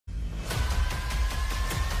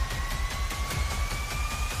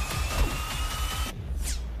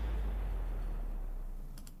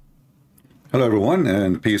Hello everyone,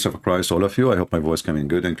 and peace of Christ all of you. I hope my voice coming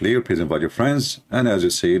good and clear. Please invite your friends. And as you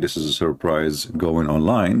see, this is a surprise going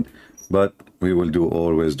online, but we will do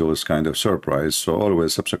always those kind of surprise. So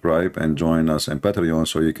always subscribe and join us in Patreon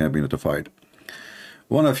so you can be notified.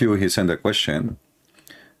 One of you, he sent a question,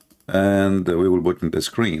 and we will put in the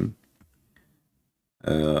screen.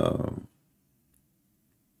 And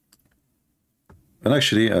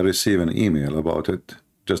actually, I received an email about it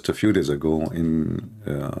just a few days ago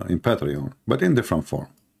in Patreon, but in different form.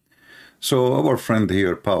 So our friend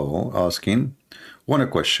here, Paul, asking one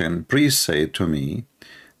question. Please say to me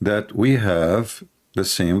that we have the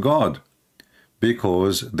same God,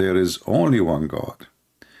 because there is only one God.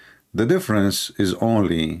 The difference is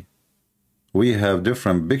only we have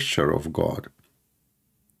different picture of God.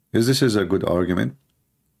 Is this a good argument?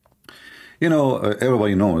 You know,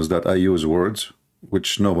 everybody knows that I use words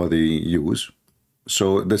which nobody use.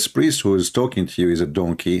 So this priest who is talking to you is a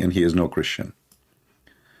donkey, and he is no Christian.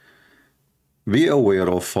 Be aware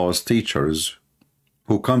of false teachers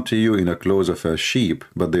who come to you in the clothes of a sheep,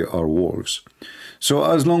 but they are wolves. So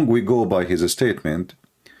as long we go by his statement,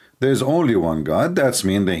 there's only one God. That's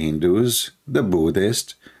mean the Hindus, the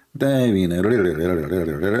Buddhists,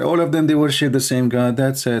 all of them, they worship the same God.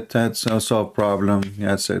 That's it. That's also a problem.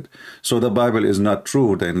 That's it. So the Bible is not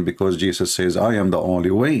true then, because Jesus says, I am the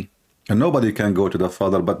only way. And nobody can go to the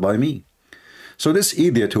Father but by me. So this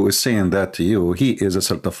idiot who is saying that to you, he is a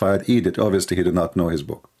certified idiot. Obviously, he did not know his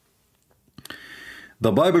book.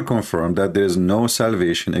 The Bible confirmed that there is no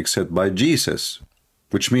salvation except by Jesus,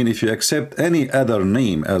 which means if you accept any other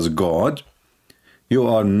name as God, you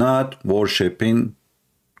are not worshiping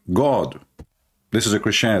God. This is a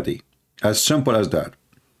Christianity. As simple as that.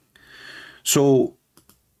 So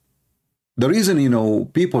the reason, you know,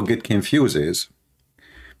 people get confused is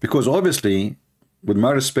because obviously, with my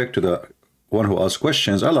respect to the one who asks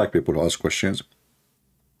questions, I like people who ask questions.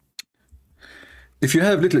 If you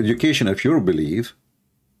have little education of your belief,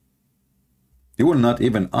 you will not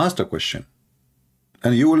even ask the question.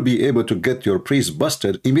 And you will be able to get your priest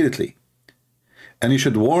busted immediately. And you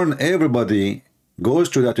should warn everybody goes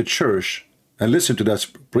to that church and listen to that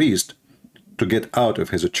priest to get out of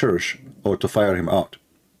his church or to fire him out.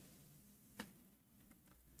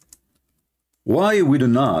 Why we do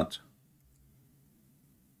not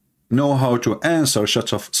know how to answer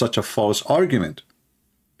such a false argument?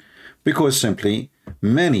 Because simply,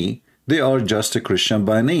 many, they are just a Christian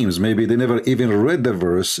by names. Maybe they never even read the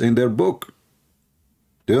verse in their book.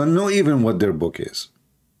 They don't know even what their book is.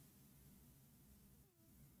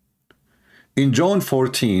 In John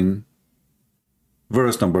 14,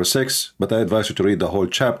 verse number 6, but I advise you to read the whole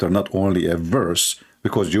chapter, not only a verse,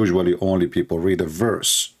 because usually only people read a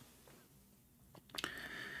verse.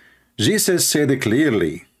 Jesus said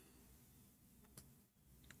clearly,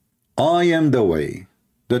 I am the way,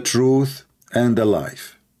 the truth, and the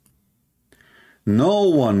life. No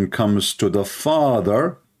one comes to the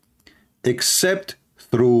Father except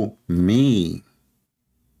through me.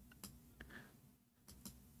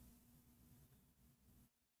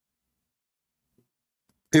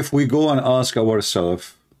 If we go and ask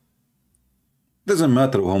ourselves, doesn't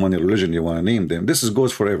matter how many religions you want to name them, this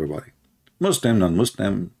goes for everybody. Muslim,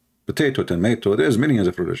 non-Muslim, potato, tomato, there's millions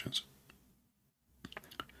of religions.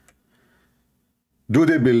 Do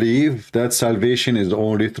they believe that salvation is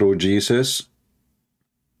only through Jesus?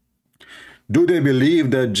 Do they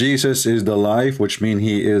believe that Jesus is the life, which means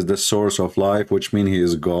he is the source of life, which means he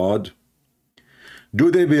is God?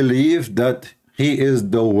 Do they believe that he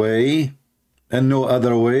is the way and no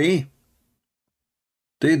other way?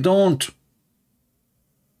 They don't.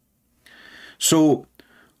 So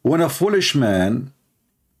when a foolish man,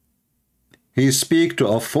 he speak to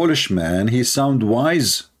a foolish man, he sound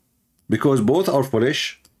wise, because both are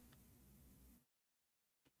foolish.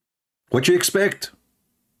 What you expect?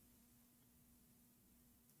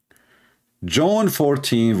 John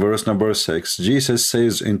 14, verse number 6, Jesus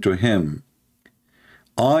says unto him,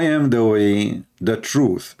 I am the way, the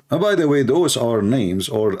truth. And by the way, those are names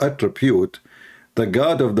or attribute the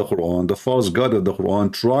God of the Quran, the false God of the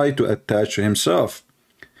Quran, try to attach to himself.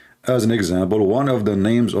 As an example, one of the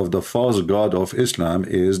names of the false God of Islam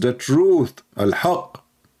is the truth, al-haq.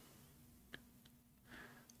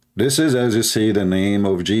 This is, as you see, the name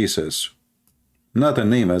of Jesus. Not a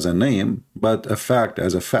name as a name, but a fact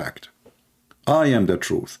as a fact. I am the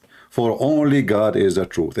truth, for only God is the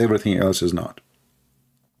truth. Everything else is not.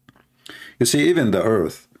 You see, even the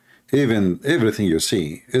earth, even everything you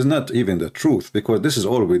see is not even the truth, because this is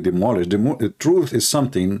always demolished. The truth is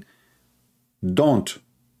something don't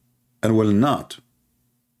and will not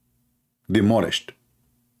demolished.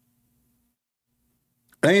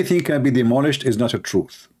 Anything can be demolished is not a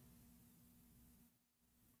truth.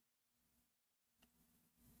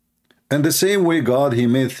 And the same way God, he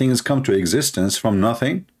made things come to existence from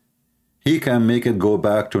nothing, he can make it go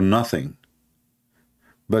back to nothing.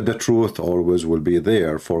 But the truth always will be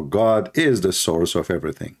there, for God is the source of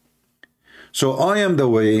everything. So I am the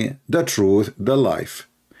way, the truth, the life.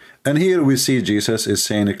 And here we see Jesus is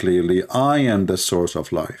saying clearly, I am the source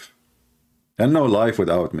of life, and no life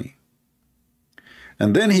without me.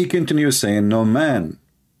 And then he continues saying, no man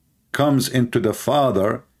comes into the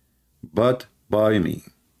Father but by me.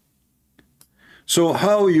 So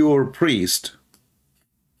how your priest,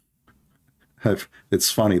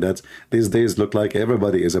 it's funny that these days look like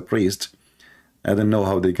everybody is a priest. I don't know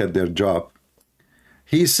how they get their job.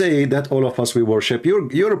 He said that all of us we worship.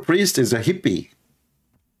 Your priest is a hippie.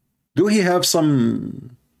 Do he have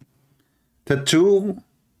some tattoo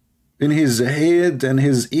in his head and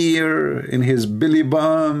his ear, in his belly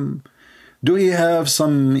bum? Do he have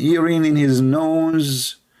some earring in his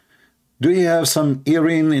nose? Do he have some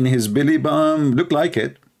earring in his belly bum? Look like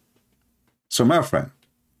it. So my friend,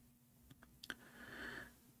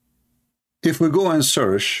 if we go and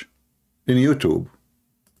search in YouTube,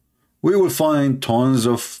 we will find tons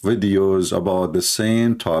of videos about the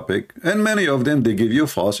same topic, and many of them, they give you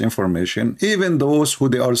false information. Even those who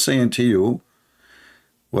they are saying to you,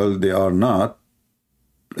 well, they are not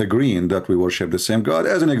agreeing that we worship the same God.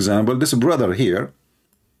 As an example, this brother here,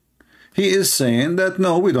 he is saying that,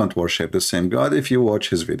 no, we don't worship the same God if you watch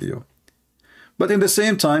his video. But in the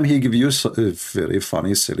same time, he gives you very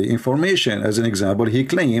funny, silly information. As an example, he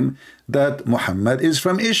claimed that Muhammad is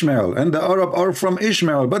from Ishmael and the Arab are from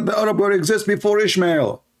Ishmael, but the Arab will exist before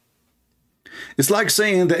Ishmael. It's like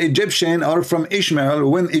saying the Egyptian are from Ishmael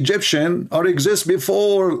when Egyptian are exist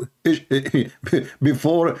before Ishmael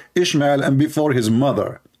and before his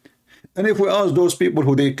mother. And if we ask those people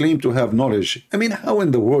who they claim to have knowledge, I mean, how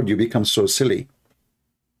in the world you become so silly?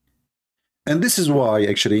 And this is why,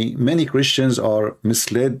 actually, many Christians are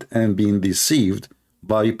misled and being deceived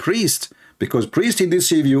by priests. Because priests, he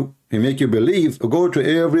deceive you, he make you believe. Go to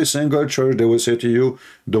every single church, they will say to you,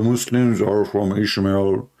 the Muslims are from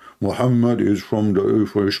Ishmael, Muhammad is from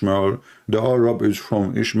Ishmael, the Arab is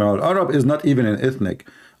from Ishmael. Arab is not even an ethnic.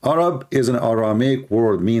 Arab is an Aramaic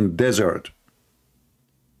word, mean desert.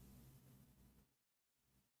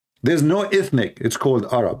 There's no ethnic, it's called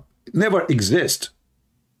Arab. It never exists.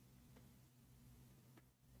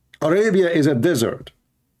 Arabia is a desert.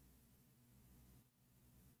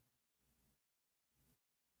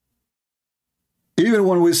 Even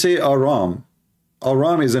when we say Aram,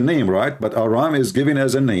 Aram is a name, right? But Aram is given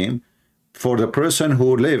as a name for the person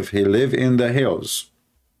who he live in the hills.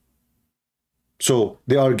 So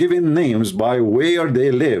they are given names by where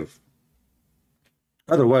they live.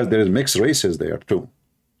 Otherwise, there is mixed races there too.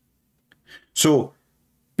 So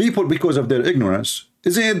people, because of their ignorance,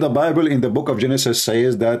 isn't it the Bible in the book of Genesis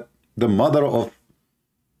says that the mother of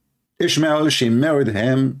Ishmael, she married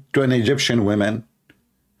him to an Egyptian woman?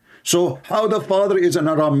 So how the father is an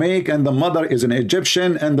Aramaic and the mother is an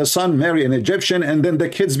Egyptian and the son married an Egyptian and then the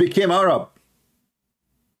kids became Arab?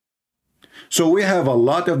 So we have a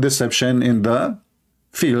lot of deception in the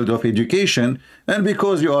field of education, and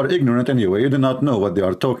because you are ignorant anyway, you do not know what they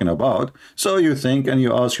are talking about, so you think and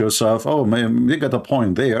you ask yourself, oh man, you got a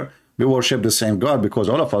point there, we worship the same God, because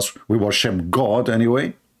all of us, we worship God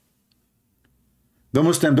anyway. The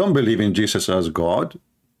Muslims don't believe in Jesus as God.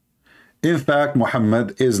 In fact,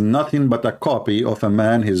 Muhammad is nothing but a copy of a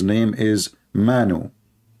man. His name is Manu.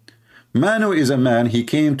 Manu is a man, he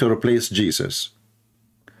came to replace Jesus.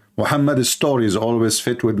 Muhammad's story is always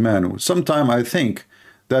fit with Manu. Sometimes I think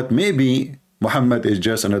that maybe Muhammad is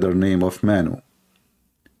just another name of Manu.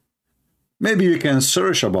 Maybe you can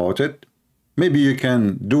search about it. Maybe you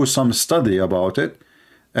can do some study about it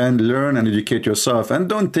and learn and educate yourself. And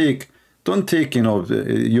don't take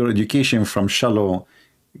your education from shallow,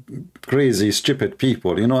 crazy, stupid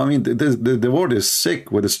people. You know, I mean, the world is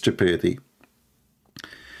sick with stupidity.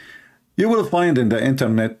 You will find in the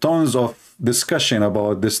internet tons of discussion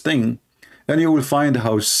about this thing, and you will find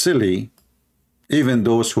how silly even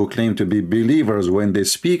those who claim to be believers when they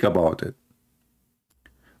speak about it,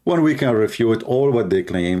 when we can refute all what they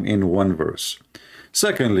claim in one verse.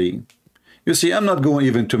 Secondly, you see, I'm not going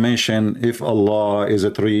even to mention if Allah is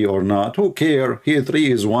a three or not. Who care? Here,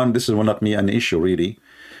 three is one. This is not me an issue, really,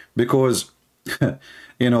 because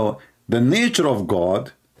you know, the nature of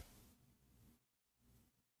God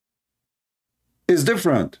is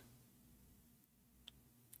different.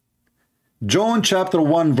 John chapter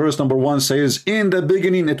 1 verse number 1 says, in the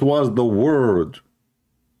beginning it was the Word,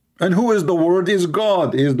 And who is the word is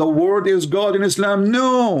God? Is the word is God in Islam?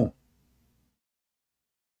 No.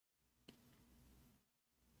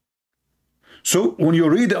 So when you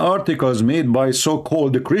read articles made by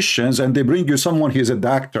so-called Christians and they bring you someone, he's a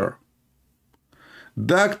doctor.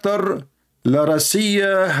 Dr.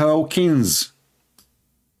 Laracia Hawkins.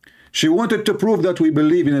 She wanted to prove that we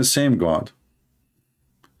believe in the same God.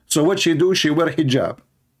 So what she do? She wear hijab.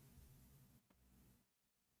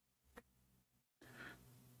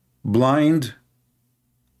 Blind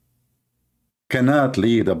cannot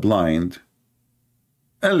lead a blind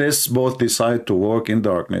unless both decide to walk in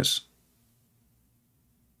darkness.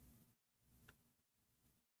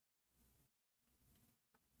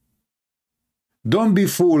 Don't be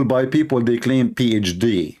fooled by people they claim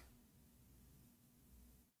PhD.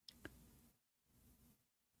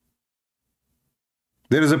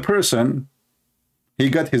 There is a person, he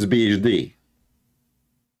got his PhD.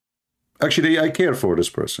 Actually, I care for this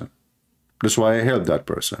person. That's why I help that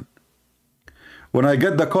person. When I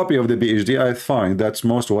get the copy of the PhD, I find that's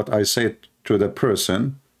most of what I say to the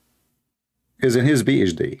person is in his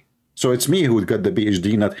PhD. So it's me who got the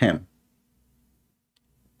PhD, not him.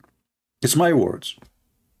 It's my words.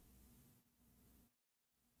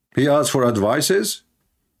 He asked for advices,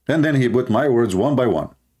 and then he put my words one by one.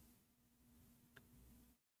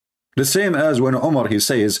 The same as when Umar, he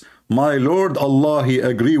says, my Lord Allah, he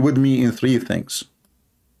agree with me in 3 things.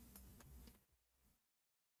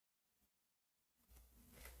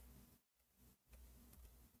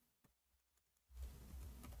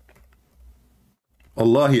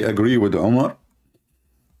 Allah, he agree with Umar.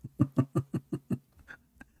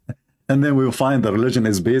 And then we'll find the religion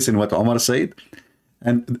is based in what Umar said.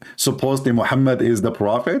 And supposedly Muhammad is the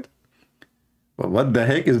prophet. But what the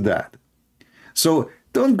heck is that? So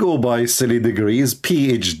don't go by silly degrees,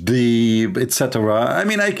 PhD, etc. I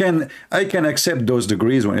mean, I can accept those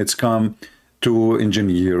degrees when it's come to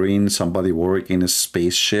engineering, somebody working in a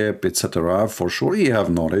spaceship, etc. For sure, you have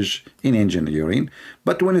knowledge in engineering.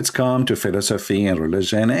 But when it's come to philosophy and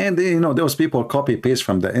religion, and you know, those people copy paste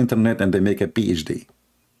from the internet and they make a PhD.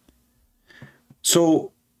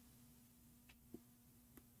 So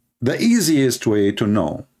the easiest way to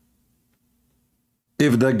know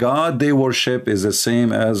if the God they worship is the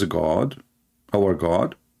same as God, our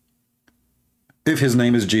God, if his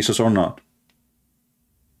name is Jesus or not.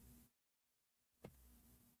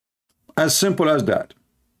 As simple as that.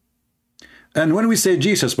 And when we say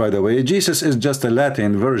Jesus, by the way, Jesus is just a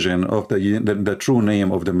Latin version of the true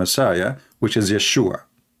name of the Messiah, which is Yeshua.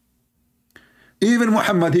 Even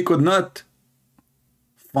Muhammad, he could not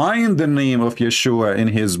find the name of Yeshua in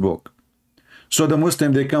his book. So the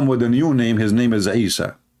Muslim, they come with a new name. His name is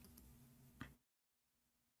Isa.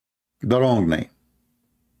 The wrong name.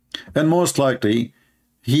 And most likely,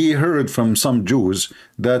 he heard from some Jews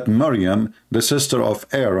that Maryam, the sister of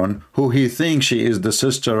Aaron, who he thinks she is the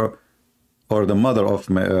sister or the mother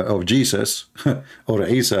of Jesus, or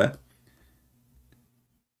Isa,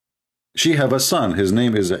 she have a son. His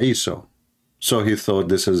name is Isa. So he thought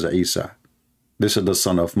this is Isa. This is the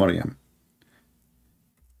son of Maryam.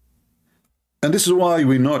 And this is why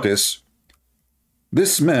we notice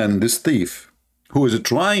this man, this thief, who is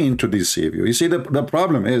trying to deceive you. You see, the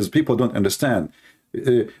problem is people don't understand.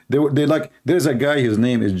 There's a guy, his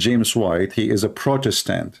name is James White. He is a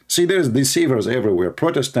Protestant. See, there's deceivers everywhere.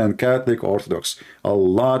 Protestant, Catholic, Orthodox. A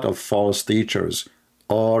lot of false teachers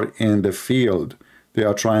are in the field. They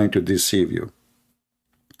are trying to deceive you.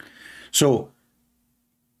 So,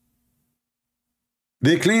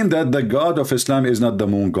 they claim that the God of Islam is not the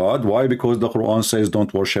moon God. Why? Because the Quran says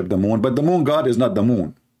don't worship the moon. But the moon God is not the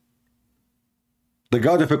moon. The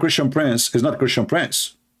God of a Christian prince is not Christian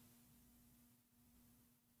prince.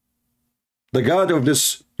 The God of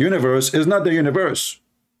this universe is not the universe.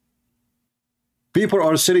 People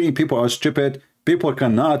are silly, people are stupid, people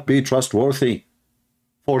cannot be trustworthy,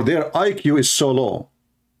 for their IQ is so low.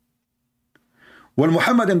 When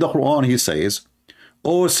Muhammad in the Quran, he says,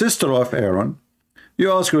 O sister of Aaron,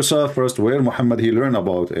 you ask yourself first, where Muhammad he learned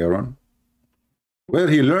about Aaron? Where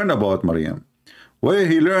he learned about Maryam? Where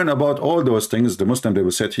he learned about all those things? The Muslim, they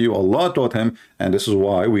will say to you, Allah taught him, and this is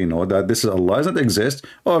why we know that this is Allah doesn't exist.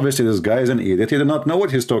 Obviously, this guy is an idiot. He did not know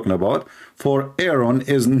what he's talking about, for Aaron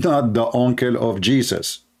is not the uncle of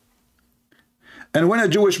Jesus. And when a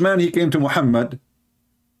Jewish man, he came to Muhammad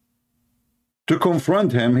to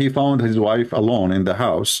confront him, he found his wife alone in the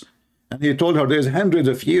house, and he told her there's hundreds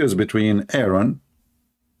of years between Aaron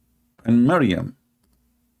and Maryam,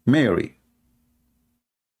 Mary.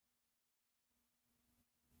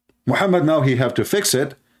 Muhammad now he have to fix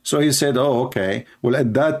it, so he said, oh, okay, well,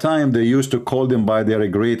 at that time they used to call them by their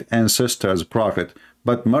great ancestors, prophet.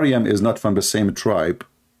 but Maryam is not from the same tribe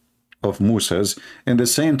of Moses. In the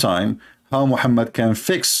same time, how Muhammad can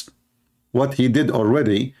fix what he did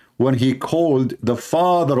already when he called the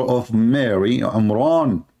father of Mary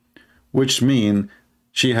Imran, which mean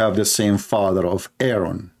she have the same father of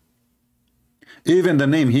Aaron. Even the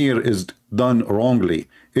name here is done wrongly.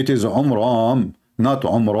 It is Umram, not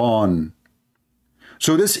Umran.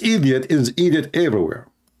 So this idiot is idiot everywhere.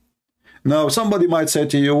 Now somebody might say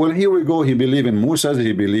to you, well, here we go, he believe in Moses,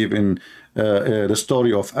 he believe in the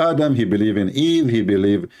story of Adam, he believe in Eve, he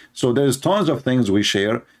believe, so there's tons of things we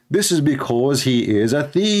share. This is because he is a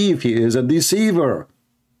thief, he is a deceiver.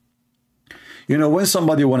 You know, when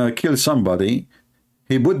somebody want to kill somebody,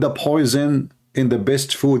 he put the poison in the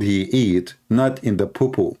best food he eat, not in the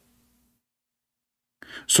poo-poo.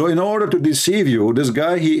 So in order to deceive you, this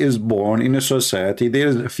guy, he is born in a society,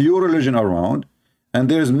 there's a few religion around, and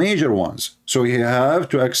there's major ones. So he have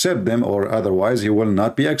to accept them, or otherwise he will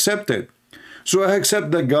not be accepted. So I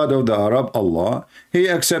accept the God of the Arab, Allah. He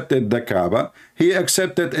accepted the Kaaba. He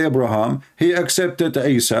accepted Abraham. He accepted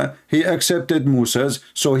Isa. He accepted Moses.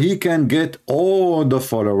 So he can get all the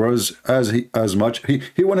followers as much.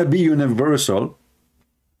 He want to be universal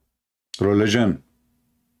religion.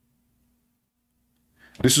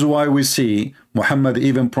 This is why we see Muhammad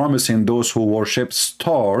even promising those who worship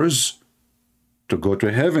stars to go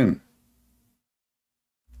to heaven.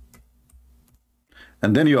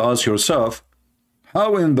 And then you ask yourself,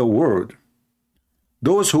 how in the world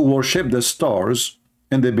those who worship the stars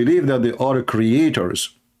and they believe that they are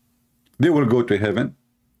creators, they will go to heaven,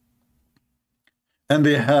 and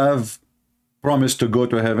they have promised to go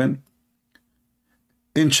to heaven?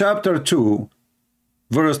 In chapter 2,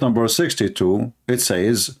 verse number 62, it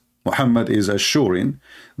says, Muhammad is assuring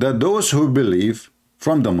that those who believe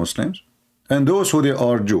from the Muslims, and those who they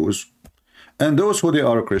are Jews, and those who they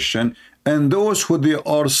are Christian, and those who they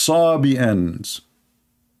are Sabians.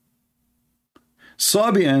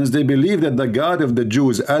 Sabians, they believe that the God of the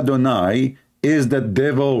Jews, Adonai, is the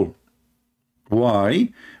devil. Why?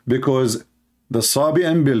 Because the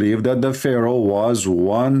Sabian believed that the Pharaoh was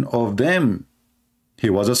one of them.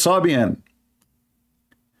 He was a Sabian.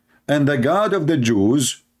 And the God of the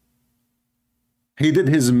Jews, he did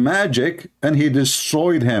his magic and he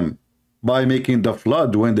destroyed him by making the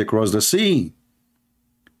flood when they crossed the sea.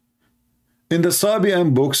 In the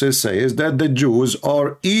Sabian books, it says that the Jews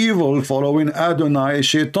are evil, following Adonai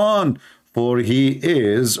Shaitan, for he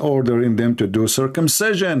is ordering them to do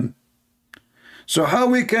circumcision. So how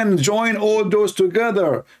we can join all those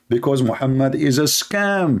together? Because Muhammad is a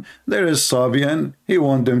scam. There is Sabian, he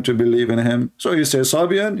wants them to believe in him. So he says,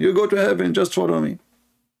 Sabian, you go to heaven, just follow me.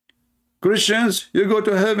 Christians, you go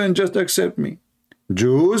to heaven, just accept me.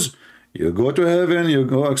 Jews, you go to heaven, you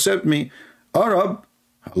go accept me. Arab,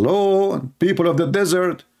 hello, people of the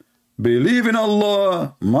desert, believe in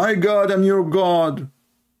Allah, my God and your God.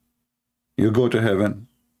 You go to heaven.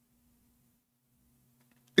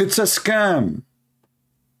 It's a scam.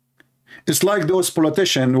 It's like those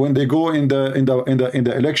politicians when they go in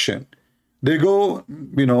the election. They go,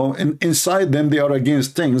 you know, inside them they are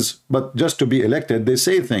against things, but just to be elected, they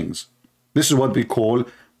say things. This is what we call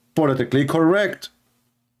politically correct.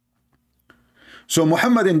 So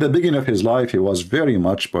Muhammad, in the beginning of his life, he was very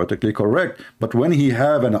much politically correct. But when he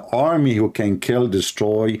have an army who can kill,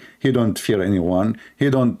 destroy, he don't fear anyone. He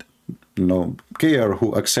don't, you know, care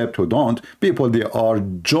who accept, who don't. People, they are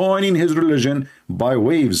joining his religion by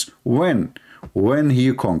waves. When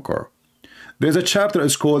he conquer. There's a chapter,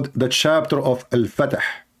 it's called the chapter of Al-Fatah.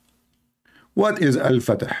 What is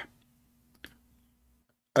Al-Fatah?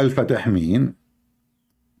 Al-Fatah mean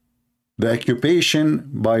the occupation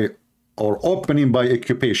by, or opening by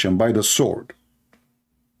occupation, by the sword.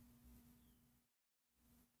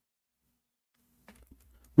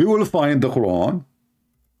 We will find the Quran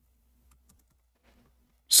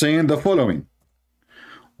saying the following.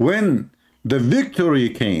 When the victory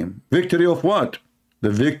came, victory of what? The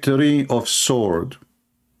victory of sword.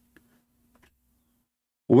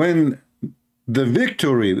 When the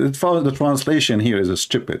victory, the translation here is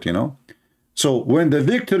stupid, you know. So when the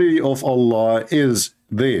victory of Allah is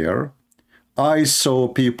there, I saw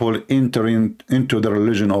people entering into the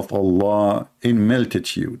religion of Allah in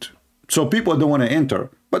multitude. So people don't want to enter,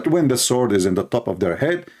 but when the sword is in the top of their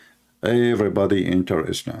head, everybody enter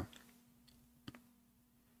Islam.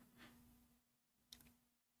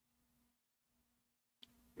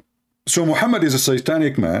 So Muhammad is a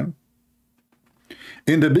satanic man.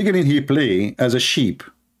 In the beginning, he played as a sheep.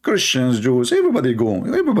 Christians, Jews, everybody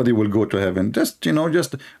will go to heaven. Just, you know,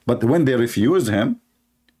 but when they refused him,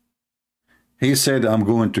 he said, I'm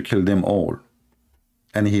going to kill them all.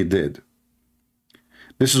 And he did.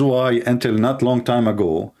 This is why until not long time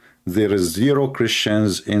ago, there is 0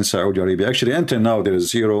 Christians in Saudi Arabia. Actually, until now, there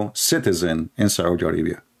is 0 citizen in Saudi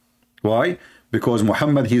Arabia. Why? Because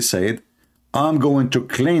Muhammad, he said, I'm going to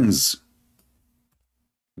cleanse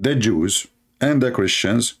the Jews and the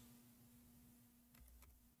Christians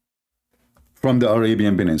from the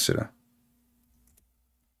Arabian Peninsula.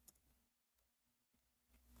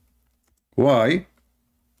 Why?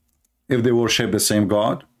 If they worship the same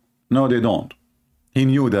God? No, they don't. He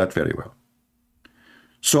knew that very well.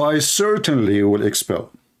 So I certainly will expel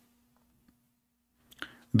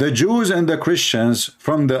the Jews and the Christians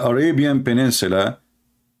from the Arabian Peninsula,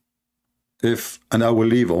 and I will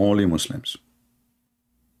leave only Muslims.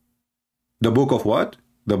 The book of what?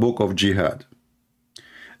 The book of jihad.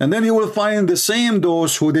 And then you will find the same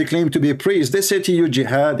those who they claim to be priests. They say to you,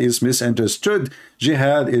 jihad is misunderstood.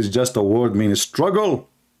 Jihad is just a word meaning struggle.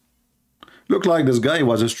 Look like this guy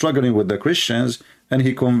was struggling with the Christians, and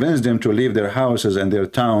he convinced them to leave their houses and their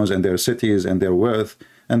towns and their cities and their wealth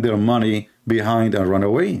and their money behind and run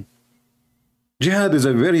away. Jihad is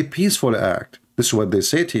a very peaceful act. This is what they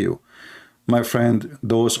say to you. My friend,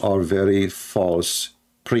 those are very false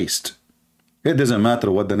priests. It doesn't matter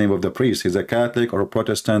what the name of the priest is, a Catholic or a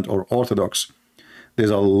Protestant or Orthodox. There's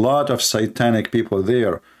a lot of satanic people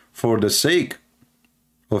there for the sake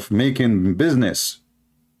of making business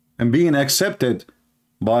and being accepted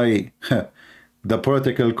by the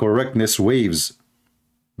political correctness waves.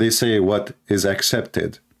 They say what is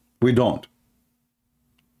accepted. We don't.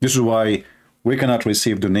 This is why we cannot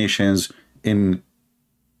receive donations in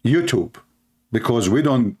YouTube, because we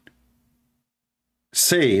don't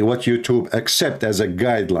say what YouTube accept as a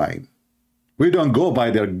guideline. We don't go by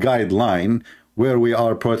their guideline where we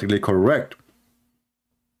are politically correct.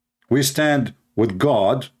 We stand with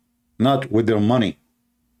God, not with their money.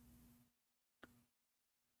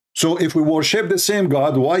 So if we worship the same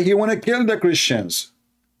God, why he want to kill the Christians?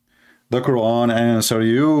 The Quran answer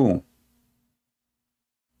you.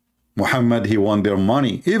 Muhammad, he want their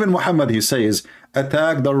money. Even Muhammad, he says,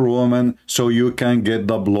 attack the Roman so you can get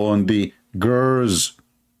the blondie girls.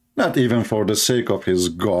 Not even for the sake of his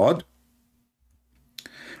God.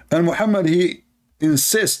 And Muhammad, he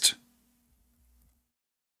insists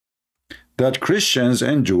that Christians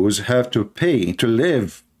and Jews have to pay to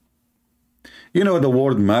live. You know the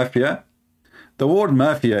word mafia? The word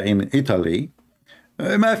mafia in Italy,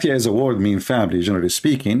 mafia is a word mean family, generally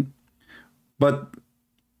speaking. But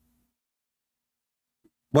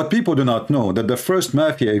what people do not know, that the first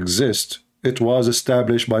mafia exists, it was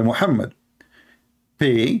established by Muhammad.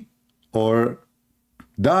 Pay or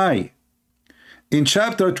die. In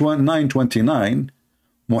chapter 929,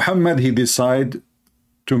 Muhammad, he decided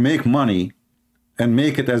to make money and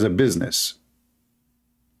make it as a business.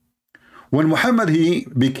 When Muhammad, he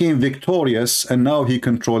became victorious and now he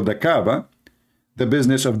controlled the Kaaba, the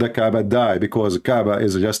business of the Kaaba died, because Kaaba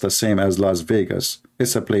is just the same as Las Vegas.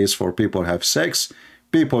 It's a place for people to have sex,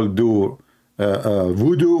 people do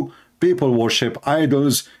voodoo, people worship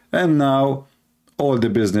idols, and now all the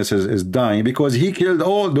business is dying because he killed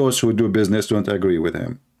all those who do business don't agree with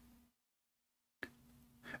him.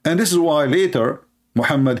 And this is why later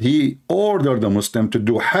Muhammad, he ordered the Muslim to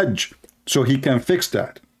do Hajj so he can fix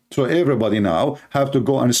that. So everybody now have to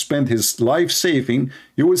go and spend his life saving.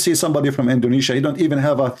 You will see somebody from Indonesia, he don't even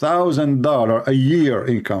have $1,000 a year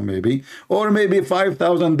income maybe, or maybe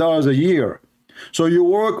 $5,000 a year. So you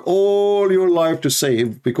work all your life to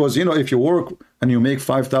save, because, you know, if you work and you make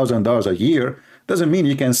 $5,000 a year, doesn't mean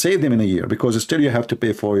you can save them in a year, because still you have to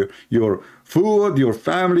pay for your food, your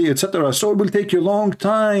family, etc. So it will take you a long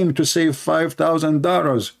time to save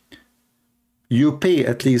 $5,000. You pay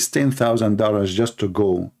at least $10,000 just to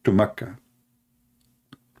go to Mecca.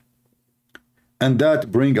 And that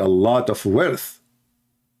brings a lot of wealth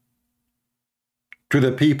to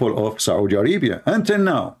the people of Saudi Arabia. Until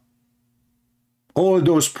now, all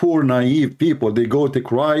those poor, naive people, they go to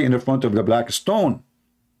cry in front of the black stone.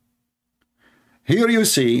 Here you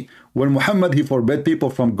see, when Muhammad, he forbade people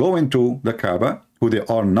from going to the Kaaba, who they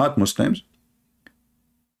are not Muslims,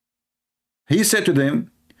 he said to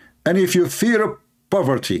them, and if you fear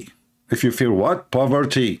poverty, if you fear what?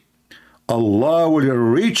 Poverty, Allah will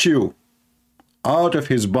reach you out of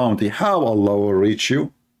his bounty. How Allah will reach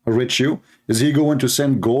you? Is he going to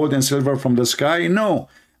send gold and silver from the sky? No.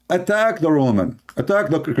 Attack the Roman,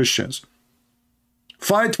 attack the Christians.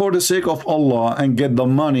 Fight for the sake of Allah and get the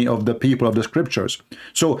money of the people of the scriptures.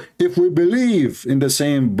 So if we believe in the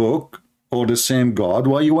same book or the same God,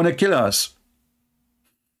 why you want to kill us?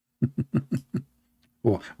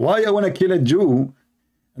 Why I want to kill a Jew,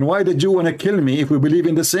 and why the Jew want to kill me if we believe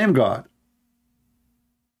in the same God?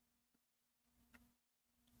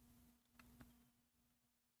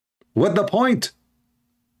 What the point?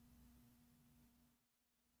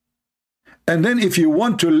 And then if you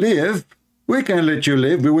want to live, we can let you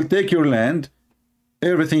live. We will take your land.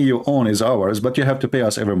 Everything you own is ours, but you have to pay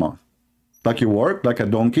us every month. Like you work, like a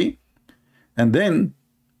donkey. And then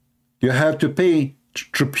you have to pay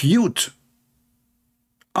tribute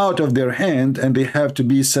out of their hand, and they have to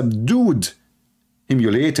be subdued,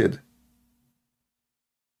 humiliated.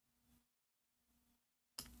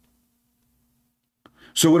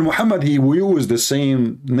 So when Muhammad, he used the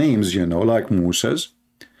same names, you know, like Moses,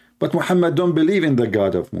 but Muhammad don't believe in the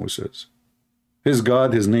God of Moses. His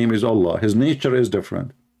God, his name is Allah. His nature is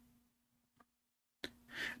different.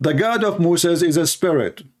 The God of Moses is a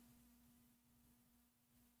spirit.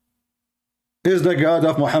 Is the God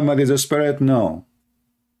of Muhammad is a spirit? No.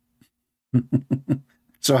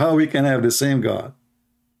 So how we can have the same God?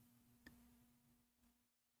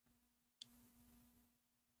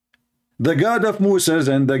 The God of Moses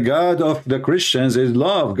and the God of the Christians is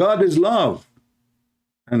love. God is love.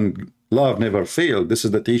 And love never failed. This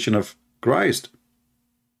is the teaching of Christ.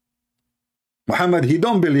 Muhammad, he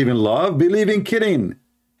don't believe in love, believe in killing,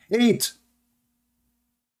 hate.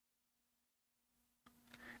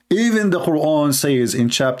 Even the Quran says in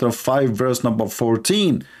chapter 5, verse number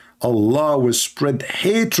 14, Allah will spread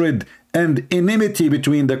hatred and enmity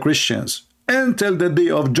between the Christians until the day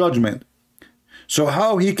of judgment. So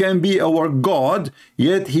how he can be our God,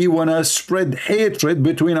 yet he wanna spread hatred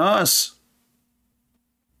between us?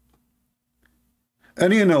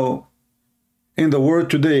 And you know, in the world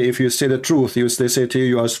today, if you say the truth, they say to you,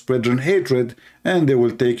 you are spreading hatred, and they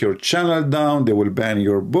will take your channel down, they will ban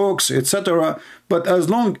your books, etc. But as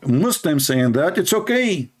long Muslims saying that, it's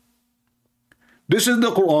okay. This is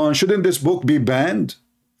the Quran. Shouldn't this book be banned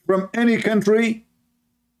from any country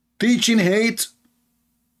teaching hate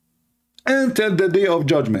until the day of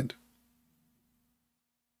judgment?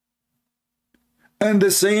 And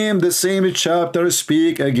the same chapter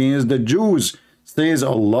speak against the Jews. Says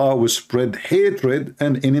Allah will spread hatred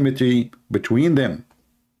and enmity between them.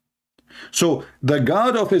 So the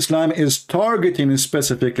God of Islam is targeting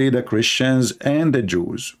specifically the Christians and the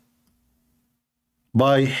Jews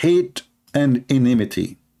by hate and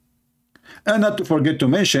enmity. And not to forget to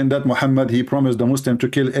mention that Muhammad, he promised the Muslim to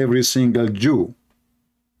kill every single Jew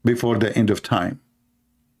before the end of time.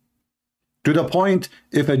 To the point,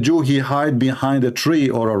 if a Jew he hide behind a tree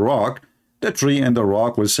or a rock, the tree and the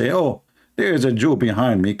rock will say, oh, there is a Jew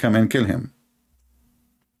behind me, come and kill him.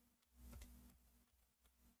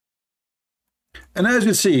 And as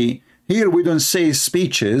you see, here we don't say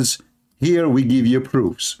speeches, here we give you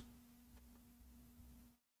proofs.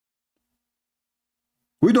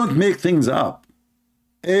 We don't make things up.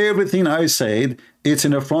 Everything I said, it's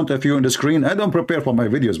in the front of you on the screen. I don't prepare for my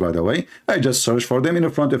videos, by the way. I just search for them in the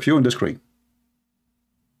front of you on the screen.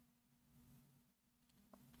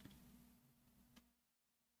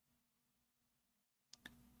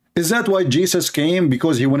 Is that why Jesus came?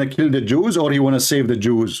 Because he want to kill the Jews, or he want to save the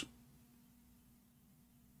Jews?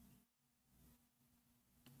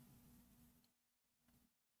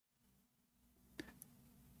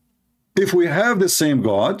 If we have the same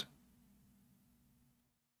God,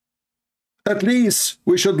 at least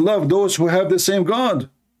we should love those who have the same God.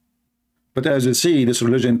 But as you see, this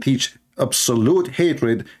religion teach absolute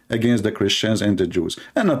hatred against the Christians and the Jews.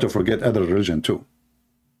 And not to forget other religion too.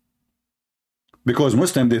 Because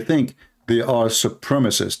Muslims, they think they are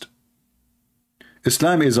supremacist.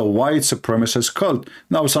 Islam is a white supremacist cult.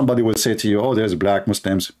 Now somebody will say to you, oh, there's black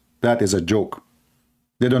Muslims. That is a joke.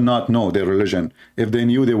 They do not know their religion. If they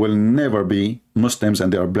knew, they will never be Muslims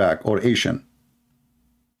and they are black or Asian.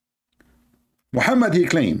 Muhammad, he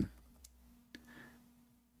claimed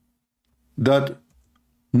that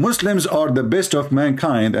Muslims are the best of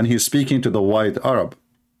mankind, and he's speaking to the white Arab.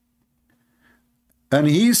 And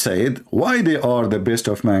he said, why they are the best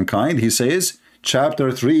of mankind? He says, chapter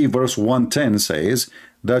 3, verse 110 says,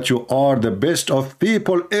 that you are the best of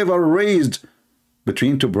people ever raised,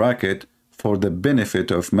 between two brackets, for the benefit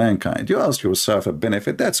of mankind. You ask yourself a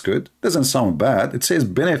benefit, that's good. Doesn't sound bad. It says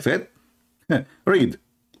benefit. Read.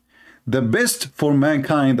 The best for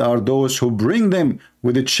mankind are those who bring them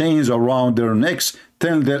with the chains around their necks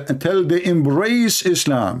till they embrace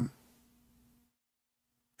Islam.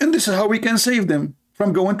 And this is how we can save them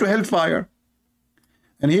from going to hellfire.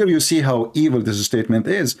 And here you see how evil this statement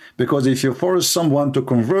is, because if you force someone to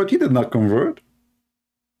convert, he did not convert.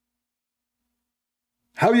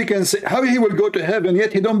 How you can say, how he will go to heaven,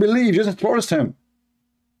 yet he don't believe, you just forced him.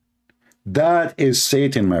 That is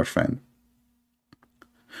Satan, my friend.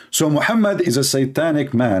 So Muhammad is a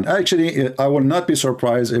satanic man. Actually, I will not be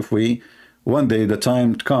surprised if we One day the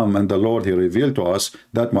time come and the Lord, he revealed to us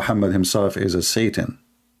that Muhammad himself is a Satan.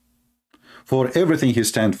 For everything he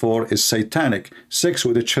stands for is satanic. Sex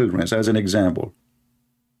with the children, as an example.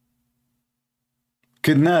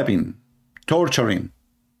 Kidnapping, torturing,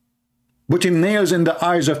 putting nails in the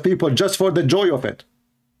eyes of people just for the joy of it.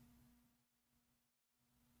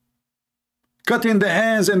 Cutting the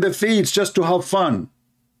hands and the feet just to have fun.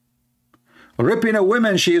 Ripping a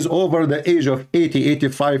woman, she is over the age of 80,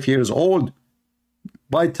 85 years old,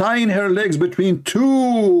 by tying her legs between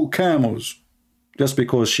two camels just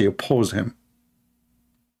because she opposed him.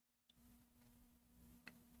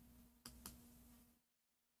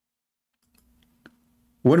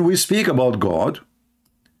 When we speak about God,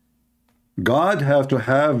 God have to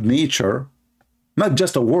have nature, not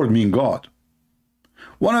just a word mean God.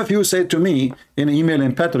 One of you said to me in email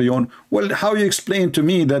and Patreon, well, how you explain to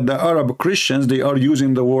me that the Arab Christians, they are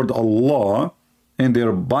using the word Allah in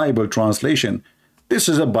their Bible translation? This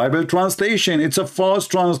is a Bible translation. It's a false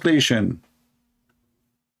translation.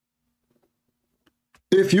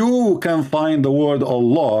 If you can find the word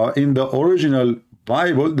Allah in the original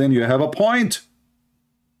Bible, then you have a point.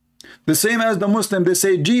 The same as the Muslim, they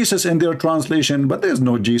say Jesus in their translation, but there's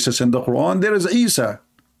no Jesus in the Quran. There is Isa.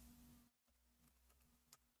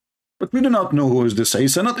 But we do not know who is this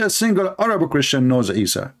Isa. Not a single Arab Christian knows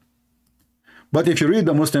Isa. But if you read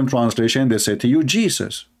the Muslim translation, they say to you,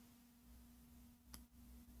 Jesus.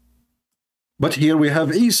 But here we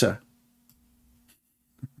have Isa.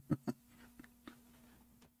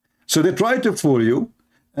 So they try to fool you.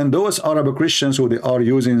 And those Arab Christians who they are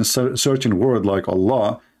using certain word like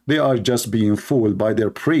Allah, they are just being fooled by their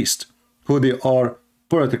priest, who they are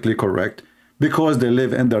politically correct, because they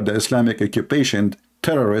live under the Islamic occupation,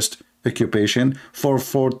 terrorist occupation for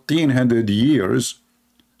 1400 years.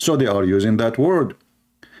 So they are using that word.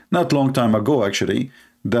 Not long time ago, actually,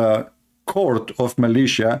 the court of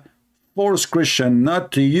Malaysia forced Christian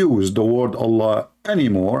not to use the word Allah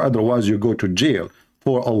anymore, otherwise you go to jail.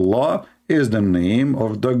 For Allah is the name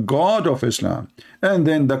of the God of Islam. And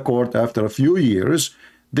then the court, after a few years,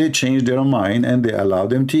 they changed their mind and they allowed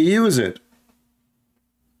them to use it.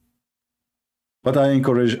 But I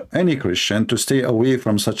encourage any Christian to stay away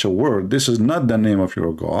from such a word. This is not the name of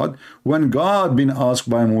your God. When God been asked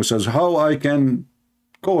by Moses, how I can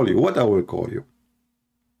call you, what I will call you?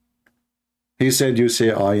 He said, you say,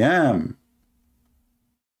 I am.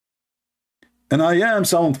 And I am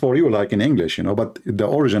sound for you like in English, you know, but the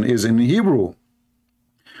origin is in Hebrew.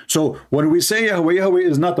 So when we say Yahweh, Yahweh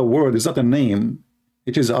is not a word, it's not a name.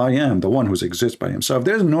 It is I am, the one who exists by himself.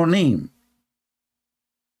 There's no name.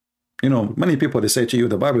 You know, many people, they say to you,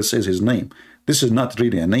 the Bible says his name. This is not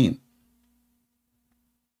really a name.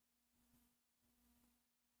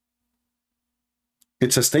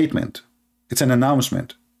 It's a statement. It's an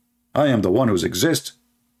announcement. I am the one who exists.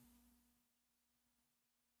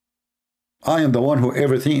 I am the one who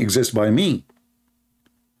everything exists by me.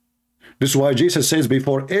 This is why Jesus says,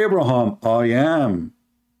 before Abraham, I am.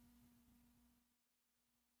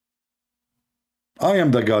 I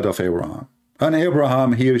am the God of Abraham. And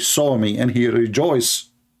Abraham, he saw me and he rejoiced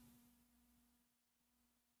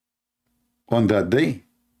on that day.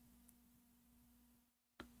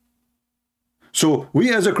 So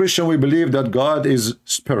we as a Christian, we believe that God is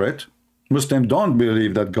spirit. Muslims don't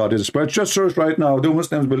believe that God is a spirit. Just search right now, do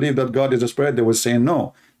Muslims believe that God is a spirit? They will say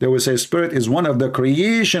no. They will say spirit is one of the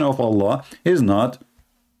creation of Allah, is not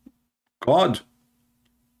God.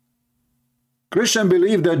 Christians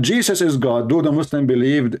believe that Jesus is God. Do the Muslims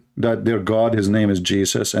believe that their God, his name is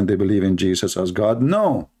Jesus, and they believe in Jesus as God?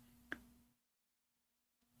 No.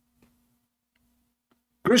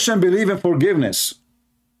 Christians believe in forgiveness,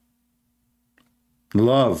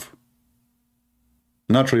 love,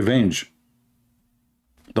 not revenge.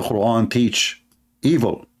 The Quran teach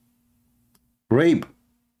evil, rape,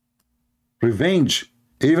 revenge,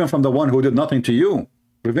 even from the one who did nothing to you.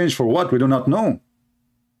 Revenge for what? We do not know.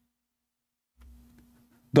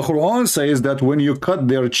 The Quran says that when you cut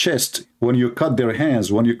their chest, when you cut their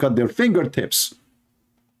hands, when you cut their fingertips,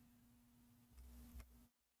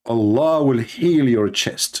 Allah will heal your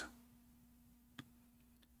chest.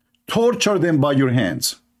 Torture them by your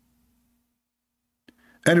hands.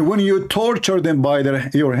 And when you torture them by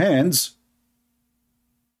your hands,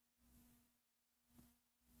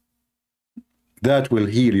 that will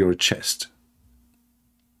heal your chest.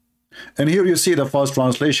 And here you see the false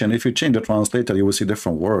translation. If you change the translator, you will see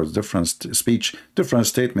different words, different speech, different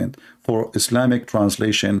statement. For Islamic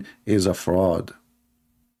translation is a fraud.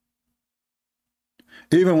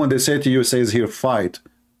 Even when they say to you, it says here, fight.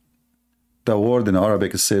 The word in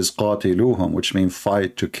Arabic says qatiluhum, which means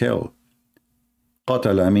fight, to kill.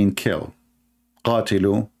 Qatala mean kill.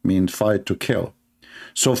 Qatilu means fight to kill.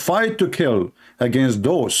 So fight to kill against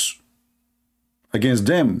those, against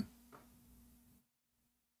them.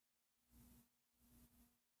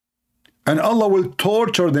 And Allah will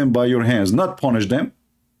torture them by your hands, not punish them.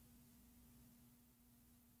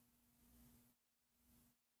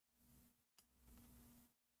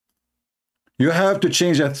 You have to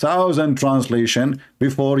change 1,000 translation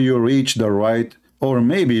before you reach the right, or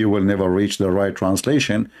maybe you will never reach the right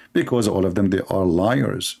translation, because all of them, they are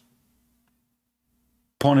liars.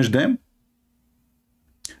 Punish them.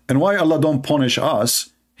 And why Allah don't punish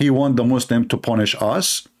us? He want the Muslim to punish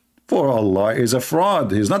us. For Allah is a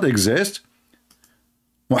fraud. He does not exist.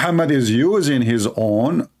 Muhammad is using his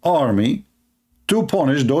own army to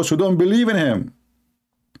punish those who don't believe in him.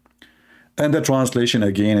 And the translation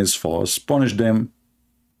again is false. Punish them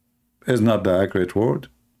is not the accurate word.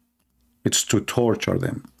 It's to torture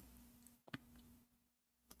them.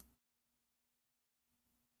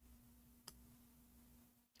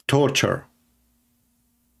 Torture.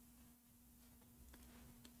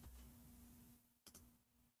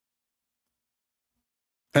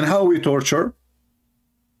 And how we torture?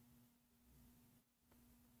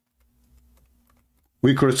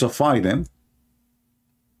 We crucify them.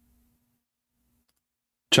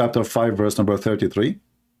 Chapter 5, verse number 33.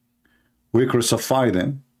 We crucify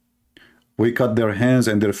them. We cut their hands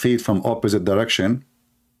and their feet from opposite direction,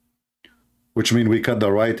 which means we cut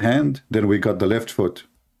the right hand, then we cut the left foot.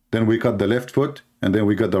 Then we cut the left foot, and then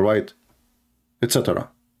we cut the right, etc.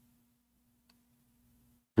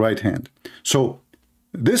 Right hand. So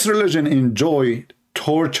this religion enjoyed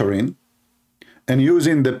torturing and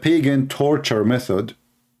using the pagan torture method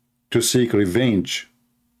to seek revenge.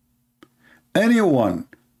 Anyone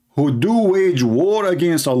who do wage war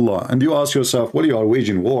against Allah, and you ask yourself, well, you are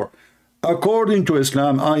waging war. According to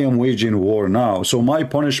Islam, I am waging war now. So my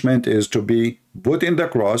punishment is to be put in the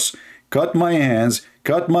cross, cut my hands,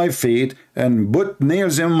 cut my feet, and put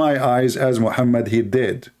nails in my eyes as Muhammad he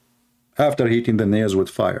did after heating the nails with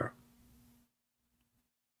fire.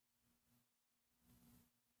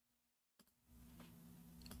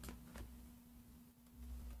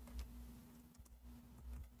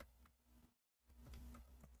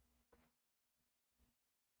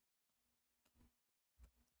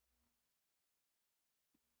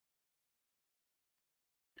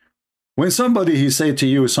 When somebody he say to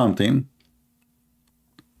you something,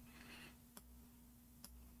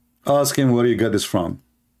 ask him where you got this from.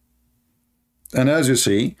 And as you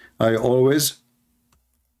see, I always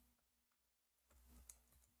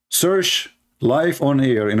search live on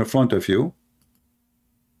air in front of you.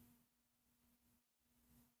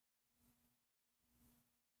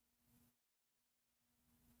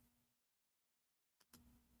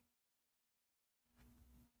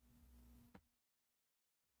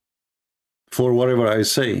 For whatever I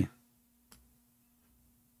say.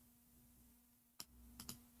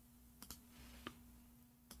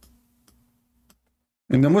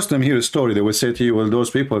 In the Muslim here story, they will say to you, well, those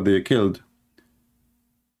people they killed.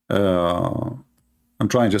 I'm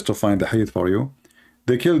trying just to find the hadith for you.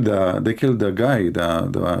 They killed the guy,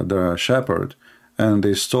 the shepherd, and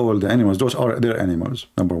they stole the animals. Those are their animals,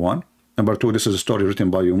 number one. Number two, this is a story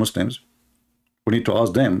written by you Muslims. We need to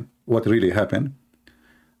ask them what really happened.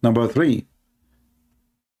 Number three,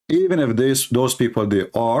 even if those people, they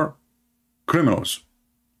are criminals,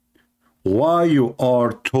 why you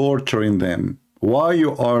are torturing them? Why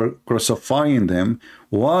you are crucifying them?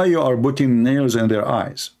 Why you are putting nails in their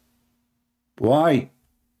eyes? Why?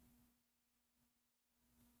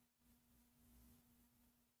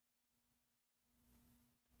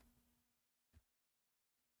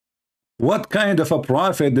 What kind of a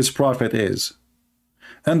prophet this prophet is?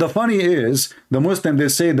 And the funny is, the Muslim, they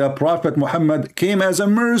say that Prophet Muhammad came as a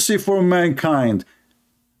mercy for mankind.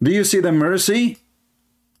 Do you see the mercy?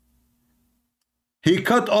 He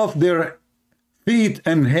cut off their feet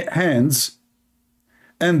and hands,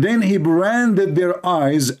 and then he branded their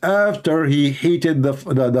eyes after he heated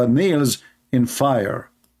the nails in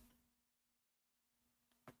fire.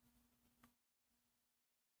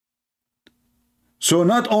 So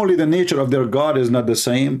not only the nature of their God is not the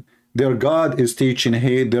same, their God is teaching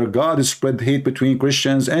hate, their God is spread hate between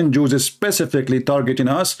Christians and Jews, specifically targeting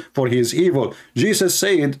us for his evil. Jesus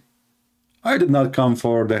said, I did not come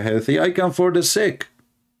for the healthy, I come for the sick.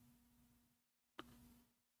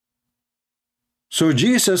 So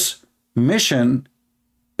Jesus' mission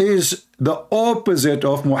is the opposite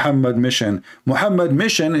of Muhammad's mission. Muhammad's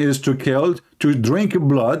mission is to kill, to drink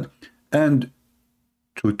blood, and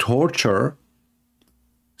to torture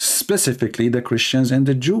specifically the Christians and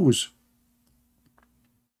the Jews.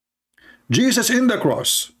 Jesus in the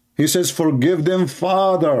cross, He says, forgive them,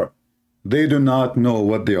 Father. They do not know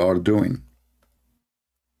what they are doing.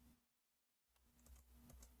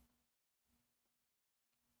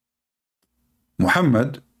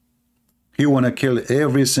 Muhammad, he want to kill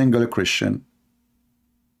every single Christian.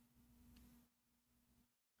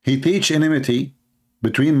 He teach enmity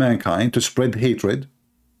between mankind to spread hatred.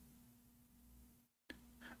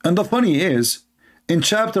 And the funny is, in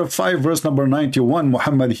chapter 5, verse number 91,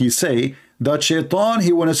 Muhammad, he say that Shaitan,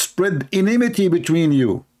 he want to spread enmity between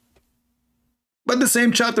you. But the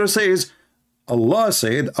same chapter says, Allah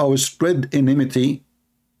said, I will spread enmity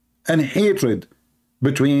and hatred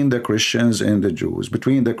between the Christians and the Jews,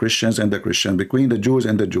 between the Christians and the Christians, between the Jews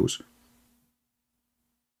and the Jews.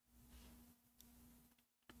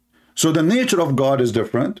 So the nature of God is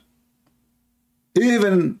different.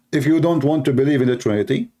 Even if you don't want to believe in the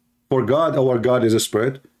Trinity, for God, our God is a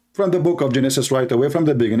spirit, from the book of Genesis right away, from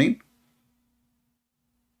the beginning,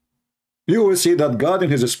 you will see that God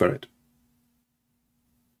is a spirit.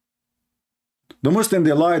 The Muslim,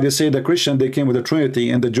 they lie, they say the Christian, they came with the Trinity,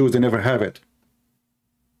 and the Jews, they never have it.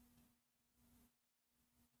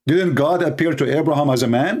 Didn't God appear to Abraham as a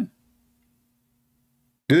man?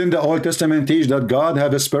 Didn't the Old Testament teach that God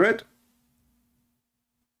had a spirit?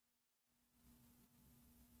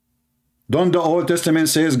 Don't the Old Testament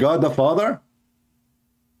says God the Father?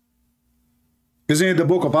 Isn't it the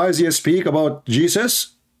book of Isaiah speak about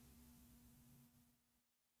Jesus?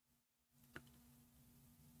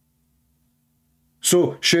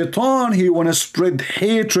 So Shaitan, he want to spread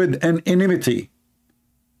hatred and enmity.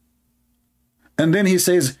 And then he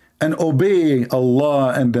says, and obey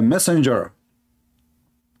Allah and the messenger.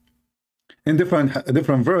 In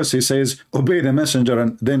different verse, he says, obey the messenger.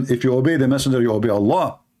 And then if you obey the messenger, you obey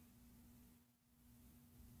Allah.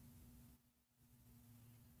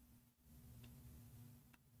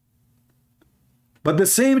 But the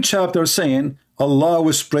same chapter saying, Allah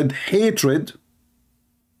will spread hatred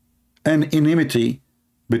and enmity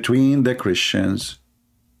between the Christians,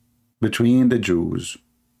 between the Jews.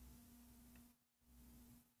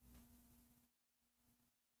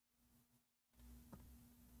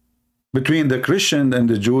 Between the Christians and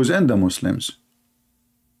the Jews and the Muslims.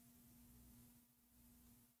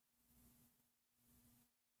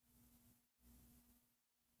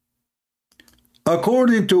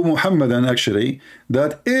 According to Muhammadan, actually,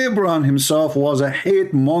 that Abraham himself was a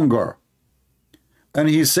hate monger. And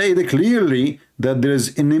he said clearly that there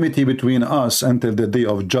is enmity between us until the day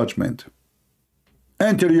of judgment.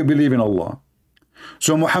 Until you believe in Allah.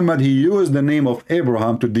 So Muhammad, he used the name of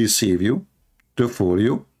Abraham to deceive you, to fool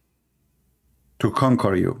you, to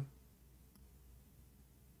conquer you.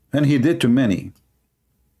 And he did to many.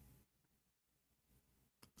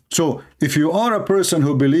 So if you are a person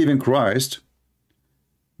who believes in Christ,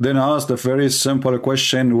 then ask the very simple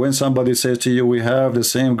question. When somebody says to you, we have the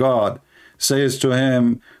same God, says to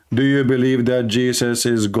him, do you believe that Jesus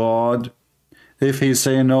is God? If he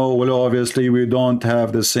say no, well, obviously we don't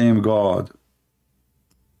have the same God.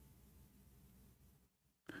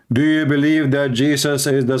 Do you believe that Jesus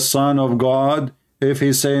is the Son of God? If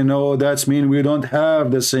he say no, that means we don't have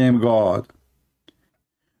the same God.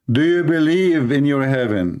 Do you believe in your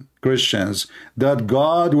heaven, Christians, that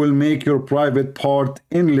God will make your private part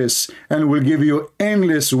endless and will give you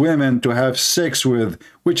endless women to have sex with,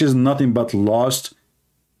 which is nothing but lust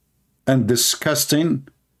and disgusting?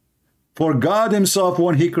 For God himself,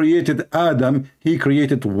 when he created Adam, he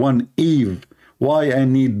created one Eve. Why I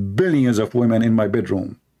need billions of women in my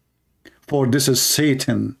bedroom? For this is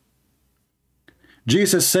Satan.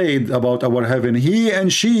 Jesus said about our heaven, he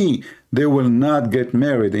and she, they will not get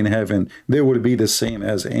married in heaven. They will be the same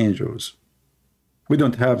as angels. We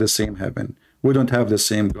don't have the same heaven. We don't have the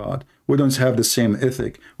same God. We don't have the same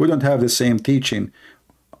ethic. We don't have the same teaching.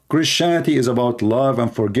 Christianity is about love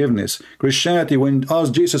and forgiveness. Christianity, when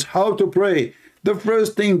asked Jesus how to pray, the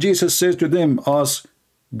first thing Jesus says to them, ask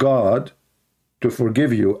God to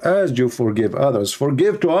forgive you as you forgive others.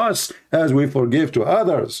 Forgive to us as we forgive to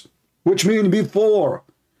others. Which means before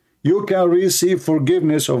you can receive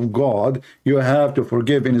forgiveness of God, you have to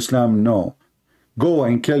forgive. In Islam, no. Go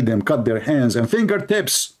and kill them, cut their hands and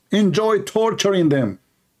fingertips. Enjoy torturing them.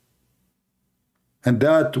 And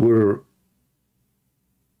that will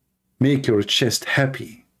make your chest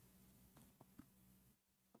happy.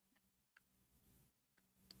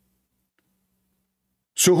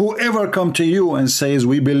 So whoever come to you and says,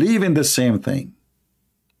 we believe in the same thing,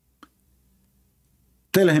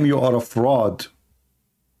 tell him you are a fraud.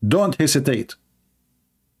 Don't hesitate.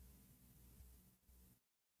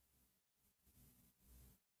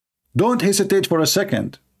 Don't hesitate for a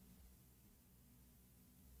second.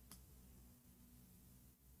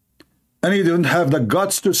 and you don't have the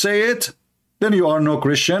guts to say it, then you are no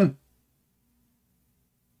Christian.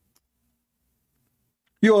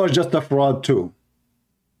 You are just a fraud too.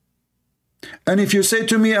 And if you say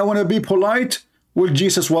to me, I want to be polite, well,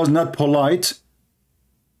 Jesus was not polite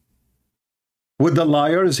with the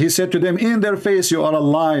liars. He said to them in their face, you are a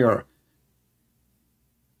liar.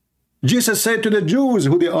 Jesus said to the Jews,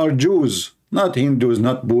 who they are Jews, not Hindus,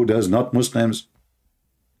 not Buddhas, not Muslims.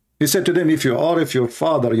 He said to them, if you are of your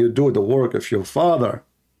father, you do the work of your father.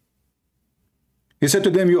 He said to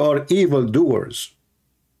them, you are evildoers.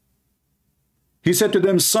 He said to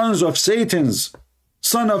them, sons of Satan's,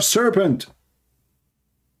 son of serpent.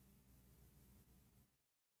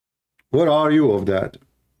 Where are you of that?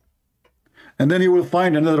 And then you will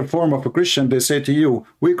find another form of a Christian. They say to you,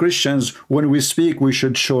 we Christians, when we speak, we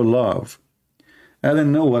should show love. I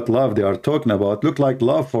don't know what love they are talking about. Look like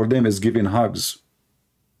love for them is giving hugs.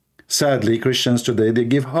 Sadly, Christians today, they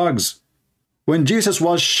give hugs. When Jesus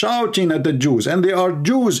was shouting at the Jews, and they are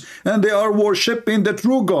Jews, and they are worshiping the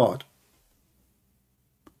true God.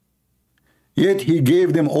 Yet he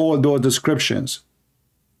gave them all those descriptions.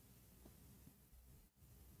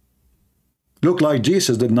 Look like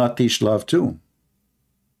Jesus did not teach love too.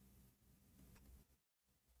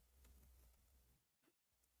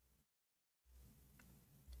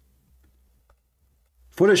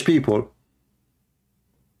 Foolish people,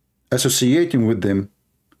 associating with them,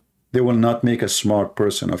 they will not make a smart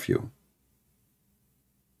person of you.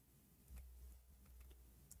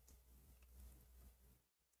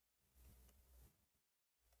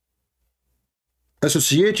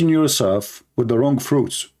 Associating yourself with the wrong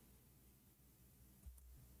fruits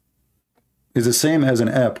is the same as an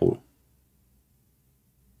apple.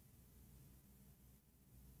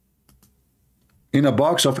 In a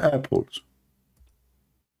box of apples,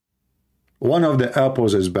 one of the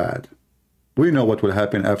apples is bad. We know what will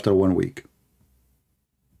happen after 1 week.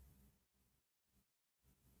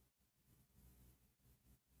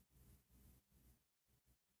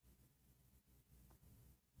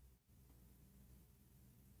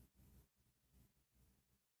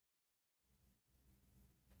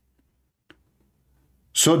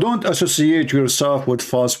 So don't associate yourself with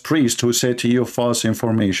false priests who say to you false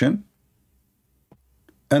information.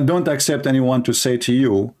 And don't accept anyone to say to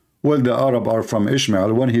you, well, the Arab are from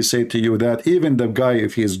Ishmael, when he said to you that even the guy,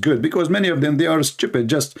 if he is good, because many of them, they are stupid,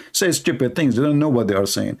 just say stupid things, they don't know what they are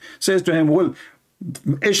saying. Says to him, well,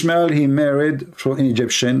 Ishmael, he married from an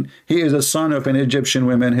Egyptian, he is a son of an Egyptian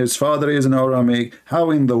woman, his father is an Aramic,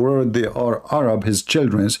 how in the world they are Arab, his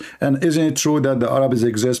children's, and isn't it true that the Arabs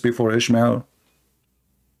exist before Ishmael?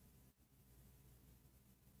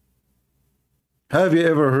 Have you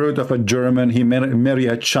ever heard of a German, he marry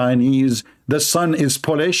a Chinese, the son is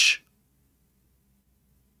Polish?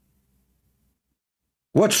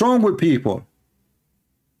 What's wrong with people?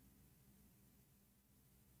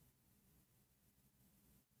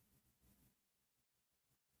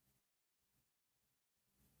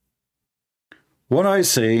 When I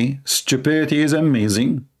say stupidity is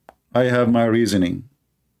amazing, I have my reasoning.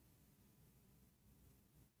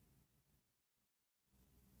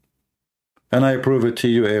 And I prove it to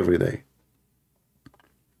you every day.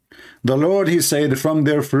 The Lord, he said, from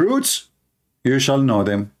their fruits you shall know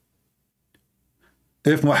them.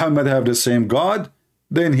 If Muhammad have the same God,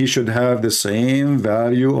 then he should have the same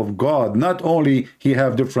value of God. Not only he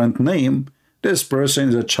have different name, this person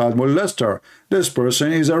is a child molester, this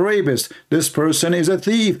person is a rapist, this person is a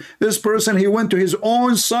thief, this person, he went to his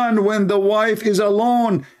own son when the wife is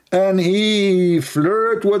alone and he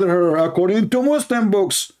flirt with her according to Muslim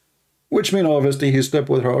books. Which means obviously he slept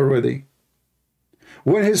with her already.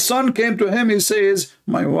 When his son came to him, he says,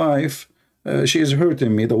 my wife, she is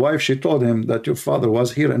hurting me. The wife, she told him that your father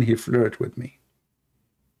was here and he flirted with me.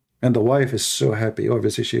 And the wife is so happy.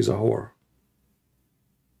 Obviously, she is a whore.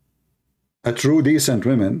 A true decent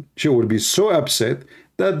woman, she would be so upset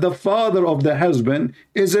that the father of the husband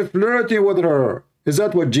is flirting with her. Is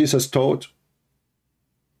that what Jesus taught?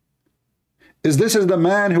 Is this the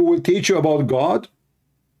man who will teach you about God?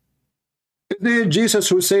 Isn't it Jesus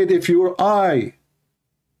who said, if your eye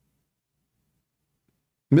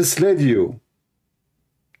misled you,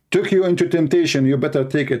 took you into temptation, you better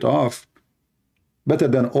take it off. Better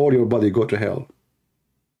than all your body go to hell.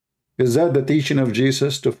 Is that the teaching of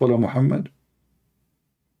Jesus to follow Muhammad?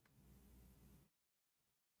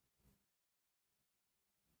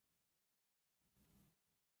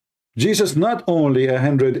 Jesus not only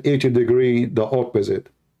 180-degree the opposite.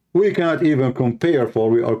 We cannot even compare, for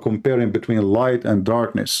we are comparing between light and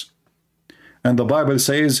darkness. And the Bible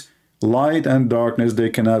says, light and darkness, they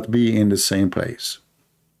cannot be in the same place.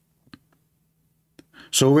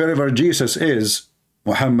 So wherever Jesus is,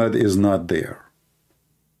 Muhammad is not there.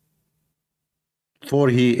 For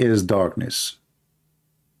he is darkness,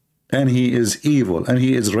 and he is evil, and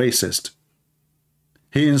he is racist.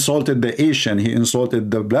 He insulted the Asian, he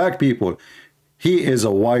insulted the black people. He is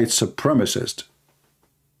a white supremacist.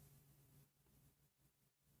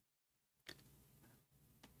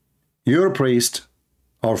 Your priests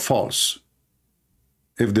are false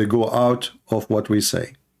if they go out of what we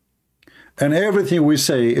say. And everything we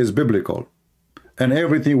say is biblical. And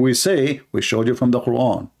everything we say, we showed you from the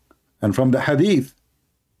Qur'an and from the Hadith.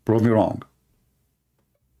 Prove me wrong.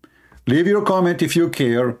 Leave your comment if you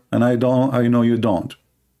care, and I know you don't.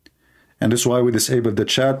 And that's why we disabled the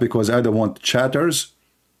chat, because I don't want chatters.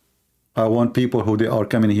 I want people who they are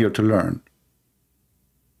coming here to learn.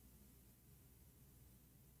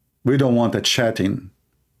 We don't want a chatting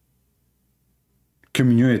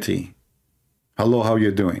community. Hello, how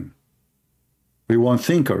you doing? We want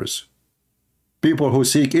thinkers, people who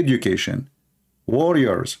seek education,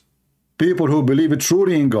 warriors, people who believe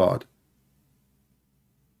truly in God.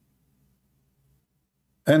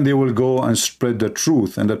 And they will go and spread the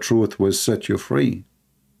truth, and the truth will set you free.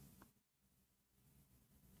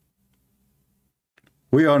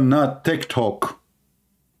 We are not TikTok,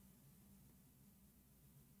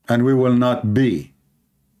 and we will not be.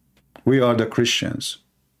 We are the Christians.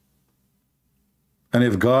 And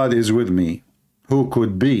if God is with me, who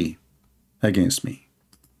could be against me?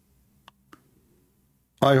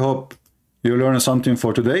 I hope you learned something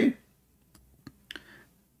for today.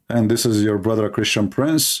 And this is your brother Christian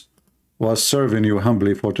Prince, was serving you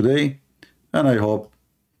humbly for today. And I hope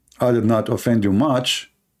I did not offend you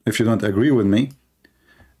much if you don't agree with me.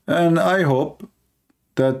 And I hope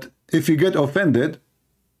that if you get offended,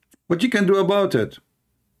 what you can do about it?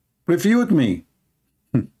 Refute me.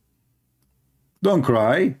 Don't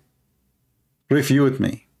cry. Refute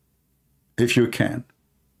me if you can.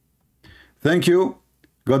 Thank you.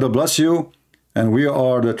 God bless you. And we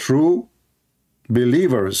are the true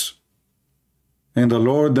believers in the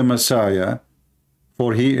Lord the Messiah,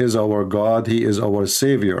 for he is our God, he is our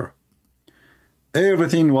Savior.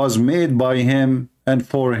 Everything was made by him and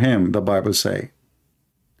for him, the Bible say.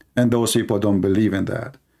 And those people don't believe in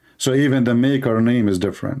that. So even the maker name is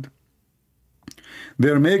different.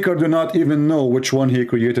 Their maker do not even know which one he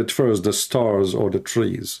created first, the stars or the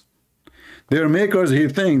trees. Their makers, he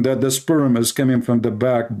think that the sperm is coming from the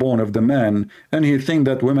backbone of the man, and he think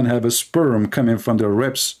that women have a sperm coming from their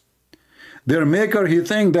ribs. Their maker, he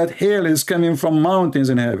think that hail is coming from mountains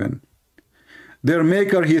in heaven. Their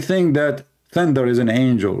maker, he think that thunder is an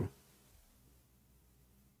angel.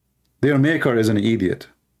 Their maker is an idiot.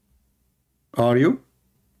 Are you?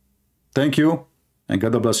 Thank you, and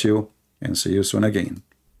God bless you, and see you soon again.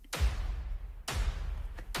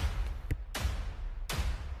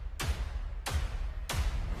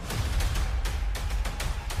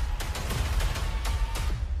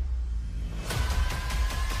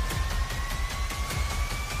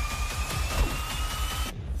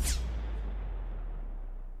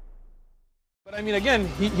 But I mean, again,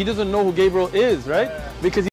 he doesn't know who Gabriel is, right? Because